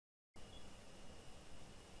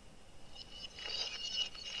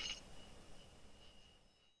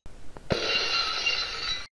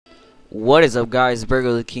What is up, guys?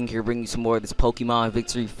 Burger the King here, bringing you some more of this Pokemon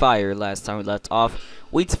Victory Fire. Last time we left off,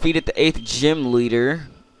 we defeated the 8th gym leader.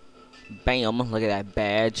 Bam, look at that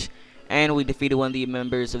badge. And we defeated one of the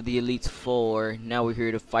members of the Elite Four. Now we're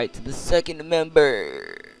here to fight to the 2nd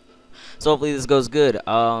member. So hopefully this goes good.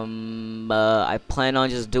 I plan on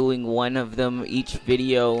just doing one of them each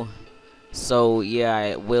video. So yeah,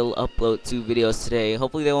 I will upload 2 videos today.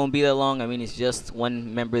 Hopefully they won't be that long. I mean, it's just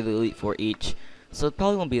one member of the Elite Four each. So it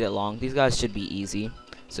probably won't be that long. These guys should be easy.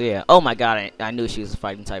 So yeah. Oh my god, I knew she was a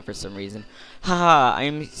fighting type for some reason. Haha,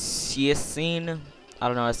 I'm Cyacine. I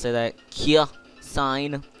don't know how to say that.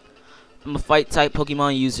 Cyacine. I'm a fight type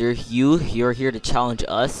Pokemon user. You're here to challenge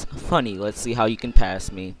us? Funny, let's see how you can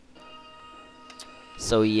pass me.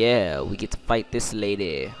 So yeah, we get to fight this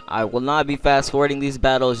lady. I will not be fast forwarding these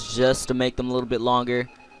battles just to make them a little bit longer.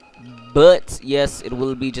 But yes, it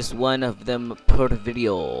will be just one of them per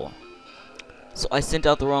video. So I sent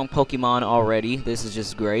out the wrong Pokemon already. This is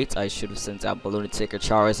just great. I should have sent out Lunatic or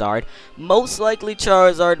Charizard. Most likely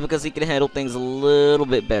Charizard because he can handle things a little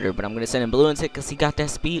bit better. But I'm going to send in Lunatic because he got that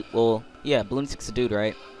speed. Well, yeah, Lunatic's a dude,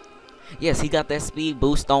 right? Yes, he got that speed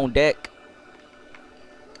boost on deck.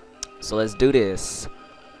 So let's do this.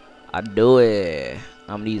 I do it.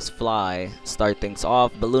 I'm going to use Fly. Start things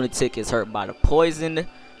off. Lunatic is hurt by the poison.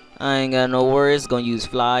 I ain't got no worries. Gonna use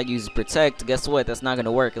Fly, use Protect. Guess what? That's not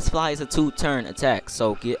gonna work. Cause Fly is a 2-turn attack.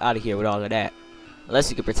 So get out of here with all of that.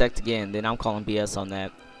 Unless you can Protect again, then I'm calling BS on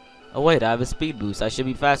that. Oh wait, I have a speed boost. I should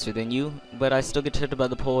be faster than you, but I still get hit by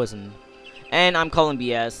the poison. And I'm calling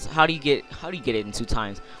BS. How do you get it in 2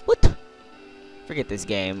 times? What? Forget this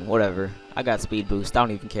game. Whatever. I got speed boost. I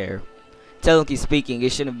don't even care. Technically speaking,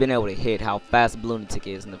 it shouldn't have been able to hit how fast Lunatic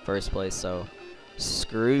is in the first place. So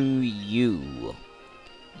screw you.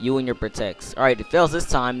 You and your Protects. Alright, it fails this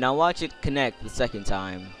time. Now watch it connect the 2nd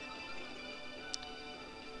time.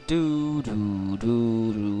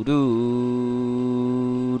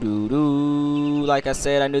 Like I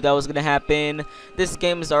said, I knew that was gonna happen. This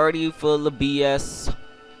game is already full of BS.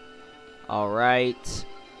 Alright.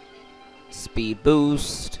 Speed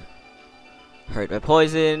boost. Hurt by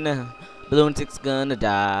poison. Lunatic's gonna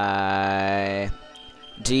die.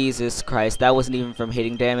 Jesus Christ, that wasn't even from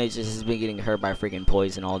hitting damage. This has been getting hurt by freaking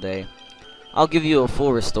poison all day. I'll give you a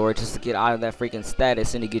full restore just to get out of that freaking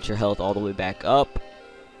status and to get your health all the way back up.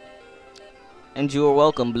 And you are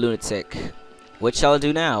welcome, Lunatic. What shall I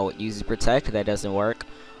do now? Use Protect? That doesn't work.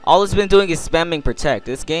 All it's been doing is spamming Protect.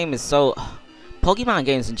 This game is so... Pokemon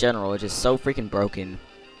games in general are just so freaking broken.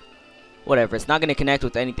 Whatever, it's not going to connect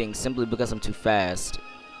with anything simply because I'm too fast.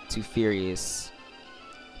 Too furious.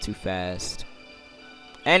 Too fast.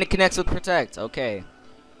 And it connects with Protect. Okay.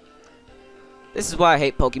 This is why I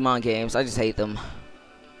hate Pokemon games. I just hate them.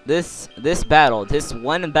 This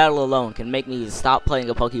one battle alone can make me stop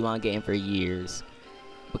playing a Pokemon game for years.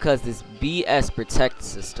 Because this BS Protect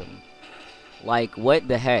system. Like, what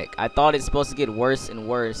the heck? I thought it's supposed to get worse and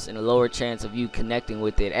worse and a lower chance of you connecting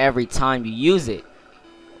with it every time you use it.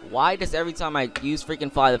 Why does every time I use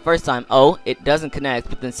freaking Fly the first time, oh, it doesn't connect,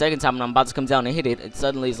 but then 2nd time when I'm about to come down and hit it, it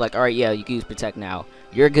suddenly is like, alright, yeah, you can use Protect now.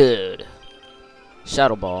 You're good.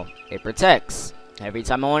 Shadow Ball. It protects. Every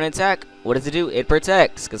time I want to attack, what does it do? It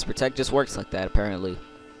protects, because Protect just works like that, apparently.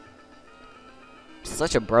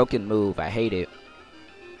 Such a broken move. I hate it.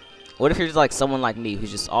 What if you're just like someone like me,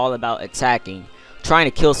 who's just all about attacking, trying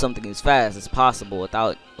to kill something as fast as possible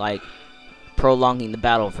without, like, prolonging the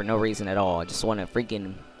battle for no reason at all. I just want to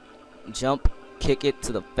freaking jump, kick it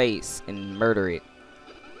to the face, and murder it.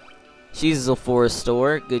 She's a full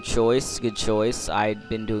restore. Good choice. Good choice. I'd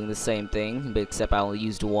been doing the same thing, except I only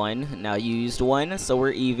used 1. Now you used 1, so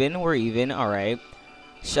we're even. We're even. Alright.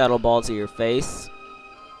 Shadow Ball to your face.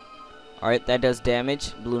 Alright, that does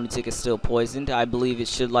damage. Lunatic is still poisoned. I believe it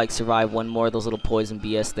should, like, survive one more of those little poison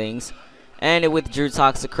BS things. And it withdrew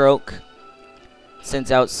Toxicroak.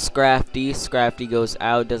 Sends out Scrafty. Scrafty goes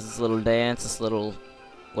out, does this little dance, this little...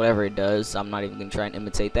 whatever it does. I'm not even going to try and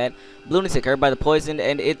imitate that. Lunatic hurt by the poison,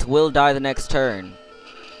 and it will die the next turn.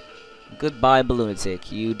 Goodbye,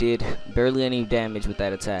 Lunatic. You did barely any damage with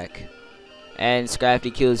that attack. And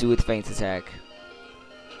Scrafty kills you with Feint Attack.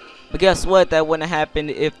 But guess what? That wouldn't have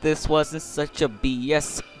happened if this wasn't such a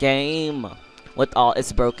BS game. With all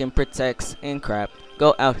its broken Protects and crap.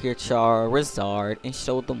 Go out here, Charizard, and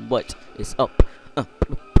show them what is up. I'm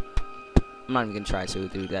not even going to try to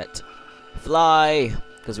do that. Fly!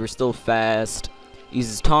 Because we're still fast.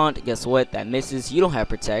 Uses Taunt. Guess what? That misses. You don't have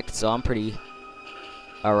Protect, so I'm pretty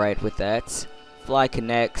alright with that. Fly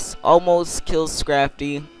connects. Almost kills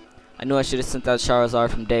Scrafty. I knew I should have sent out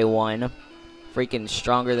Charizard from day 1. Freaking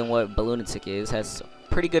stronger than what Lunatic is. Has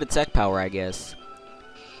pretty good attack power, I guess.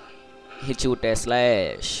 Hit you with that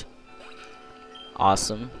slash.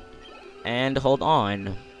 Awesome. And hold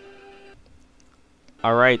on.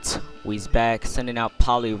 Alright, we's back, sending out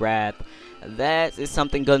Poliwrath. That is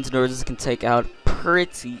something Guns N' Roses can take out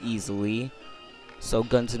pretty easily. So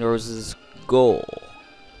Guns N' Roses go.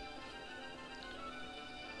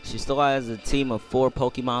 She still has a team of 4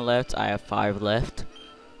 Pokemon left. I have 5 left.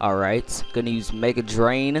 Alright, gonna use Mega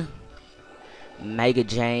Drain. Mega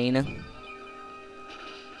Jane.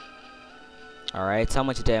 Alright, how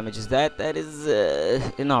much damage is that? That is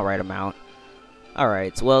an alright amount.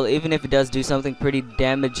 Alright, well, even if it does do something pretty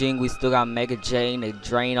damaging, we still got Mega Jane to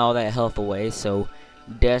drain all that health away, so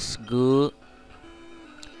that's good.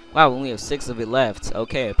 Wow, we only have 6 of it left.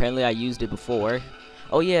 Okay, apparently I used it before.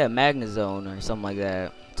 Oh yeah, Magnezone or something like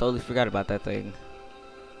that. Totally forgot about that thing.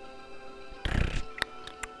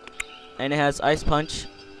 And it has Ice Punch.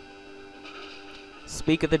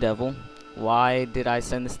 Speak of the devil. Why did I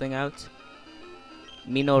send this thing out?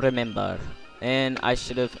 Me no remember. And I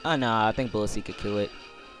should have. Oh nah, I think Bullet could kill it.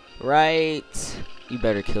 Right? You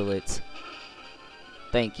better kill it.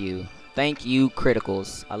 Thank you. Thank you,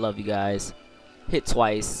 Criticals. I love you guys. Hit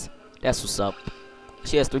twice. That's what's up.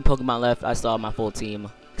 She has 3 Pokemon left. I still have my full team,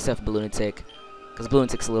 except for Balloonitic, because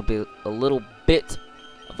Balloonitic's a little bit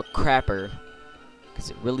of a crapper, because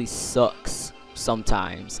it really sucks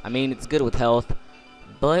sometimes. I mean, it's good with health,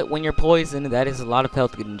 but when you're poisoned, that is a lot of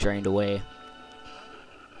health getting drained away.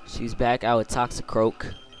 She's back out with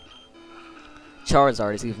Toxicroak.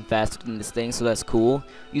 Charizard is even faster than this thing, so that's cool.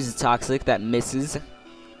 Uses Toxic, that misses.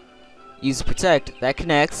 Uses Protect, that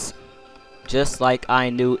connects, just like I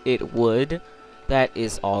knew it would. That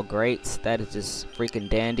is all great. That is just freaking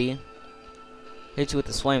dandy. Hit you with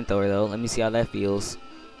this flamethrower though. Let me see how that feels.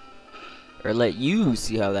 Or let you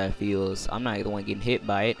see how that feels. I'm not the one getting hit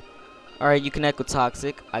by it. Alright, you connect with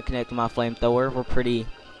Toxic. I connect with my flamethrower. We're pretty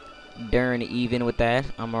darn even with that.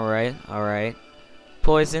 I'm alright. Alright.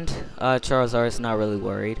 Poisoned. Charizard's not really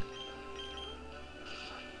worried.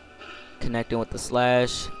 Connecting with the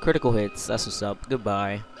slash. Critical hits. That's what's up.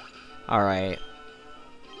 Goodbye. Alright.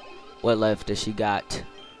 What left does she got?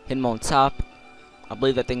 Hit him on top. I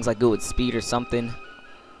believe that thing's like good with speed or something.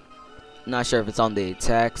 Not sure if it's on the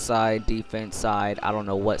attack side, defense side. I don't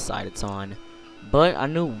know what side it's on. But I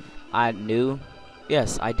knew.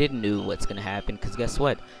 Yes, I did knew what's gonna happen. Because guess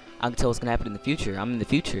what? I can tell what's gonna happen in the future. I'm in the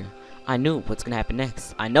future. I knew what's gonna happen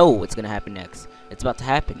next. I know what's gonna happen next. It's about to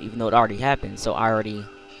happen, even though it already happened. So I already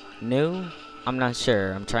knew. I'm not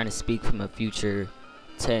sure. I'm trying to speak from a future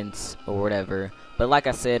tense or whatever. But like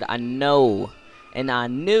I said, I know. And I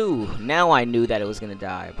knew. Now I knew that it was gonna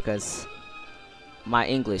die because my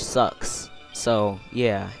English sucks. So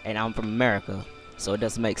yeah, and I'm from America, so it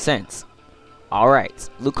doesn't make sense. Alright,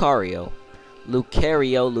 Lucario,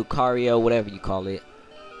 whatever you call it.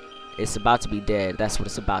 It's about to be dead. That's what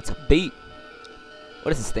it's about to be.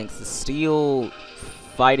 What is this thing? It's a steel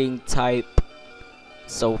fighting type.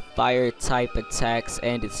 So fire type attacks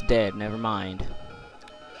and it's dead. Never mind.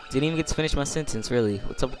 Didn't even get to finish my sentence, really.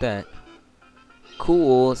 What's up with that?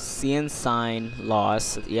 Cool. Cyacine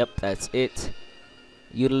lost. Yep, that's it.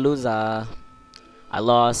 You loser. I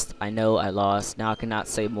lost. I know I lost. Now I cannot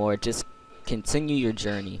say more. Just continue your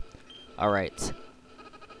journey. Alright.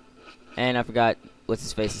 And I forgot what's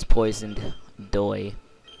his face is poisoned. Doi.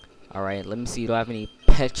 Alright, let me see. Do I have any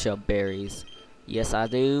Pecha berries? Yes, I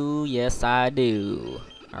do. Yes, I do.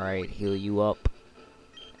 Alright, heal you up.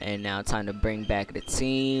 And now time to bring back the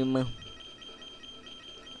team.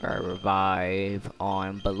 Alright, revive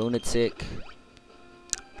on Balloonitic.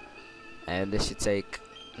 And this should take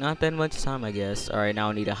not that much time, I guess. Alright, now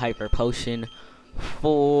I need a hyper potion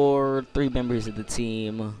for 3 members of the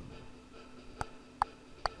team.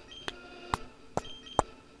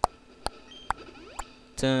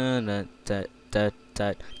 Alright,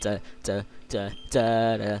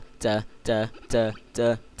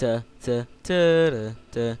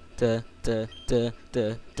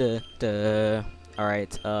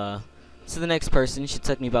 so the next person should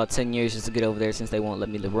take me about 10 years just to get over there since they won't let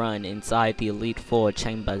me run inside the Elite Four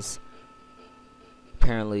chambers.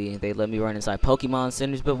 Apparently, they let me run inside Pokemon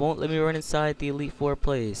centers, but won't let me run inside the Elite Four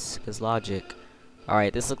place. Cause logic.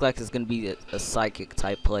 Alright, this looks like it's gonna be a psychic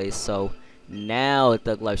type place, so now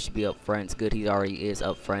Thug Life should be up front. It's good he already is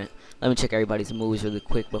up front. Let me check everybody's moves really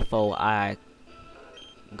quick before I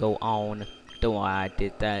go on. Don't know why I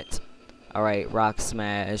did that. Alright, Rock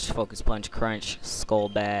Smash, Focus Punch, Crunch, Skull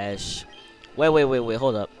Bash. Wait,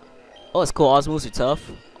 hold up. Oh, it's cool. All his moves are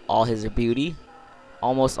tough. All his are beauty.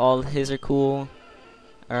 Almost all his are cool.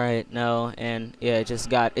 Alright, no, and yeah,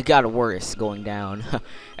 it got worse going down.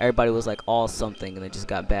 Everybody was like all something, and it just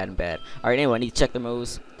got bad and bad. Alright, anyway, I need to check the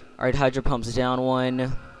moves. Alright, Hydro Pump's down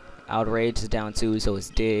 1. Outrage is down 2, so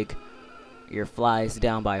it's Dig. Your Fly is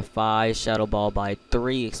down by 5. Shadow Ball by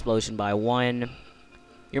 3. Explosion by 1.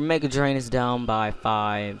 Your Mega Drain is down by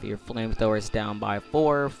 5. Your Flamethrower is down by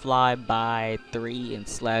 4. Fly by 3. And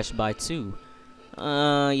Slash by 2.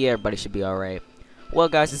 Yeah, everybody should be alright. Well,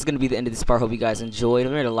 guys, this is going to be the end of this part. Hope you guys enjoyed.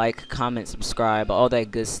 Remember to like, comment, subscribe, all that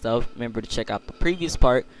good stuff. Remember to check out the previous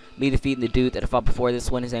part. Me defeating the dude that I fought before this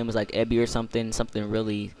one. His name was like Ebby or something. Something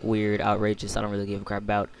really weird, outrageous. I don't really give a crap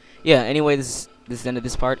about. Yeah, anyway, this is the end of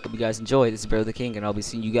this part. Hope you guys enjoyed. This is Bro the King, and I'll be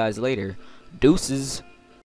seeing you guys later. Deuces.